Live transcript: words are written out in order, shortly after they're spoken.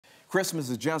Christmas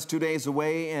is just 2 days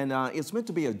away, and it's meant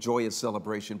to be a joyous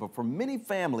celebration, but for many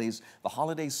families, the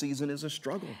holiday season is a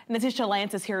struggle. Natisha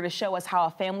Lance is here to show us how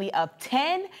a family of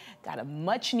 10 got a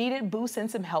much-needed boost and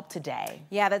some help today.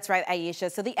 Yeah, that's right, Aisha.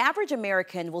 So the average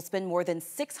American will spend more than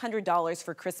 $600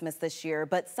 for Christmas this year,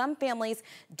 but some families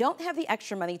don't have the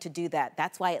extra money to do that.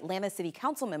 That's why Atlanta City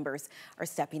Council members are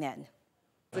stepping in.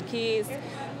 The kids,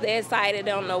 they're excited,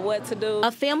 don't know what to do.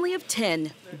 A family of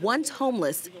 10, once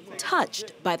homeless,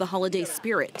 touched by the holiday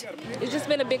spirit. It's just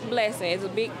been a big blessing. It's a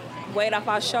big weight off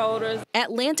our shoulders.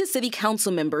 Atlanta City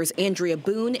Council members Andrea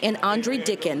Boone and Andre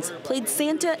Dickens played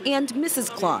Santa and Mrs.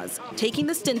 Claus, taking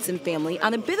the Stinson family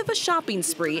on a bit of a shopping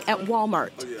spree at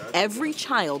Walmart. Every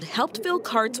child helped fill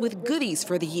carts with goodies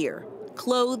for the year: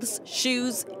 clothes,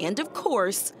 shoes, and of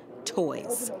course,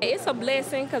 toys. It's a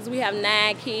blessing because we have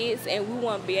 9 kids and we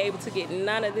won't be able to get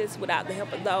none of this without the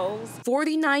help of those.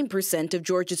 49% of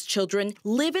Georgia's children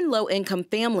live in low-income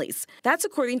families. That's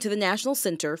according to the National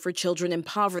Center for Children in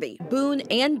Poverty. Boone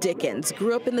and Dickens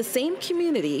grew up in the same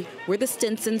community where the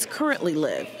Stinsons currently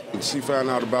live. She found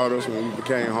out about us when we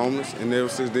became homeless, and ever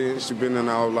since then, she's been in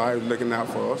our life looking out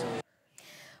for us.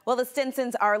 Well, the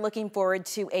Stinsons are looking forward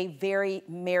to a very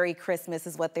Merry Christmas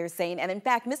is what they're saying. And in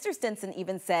fact, Mr. Stinson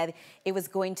even said it was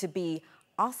going to be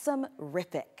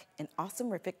awesome-rific, an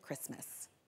awesome-rific Christmas.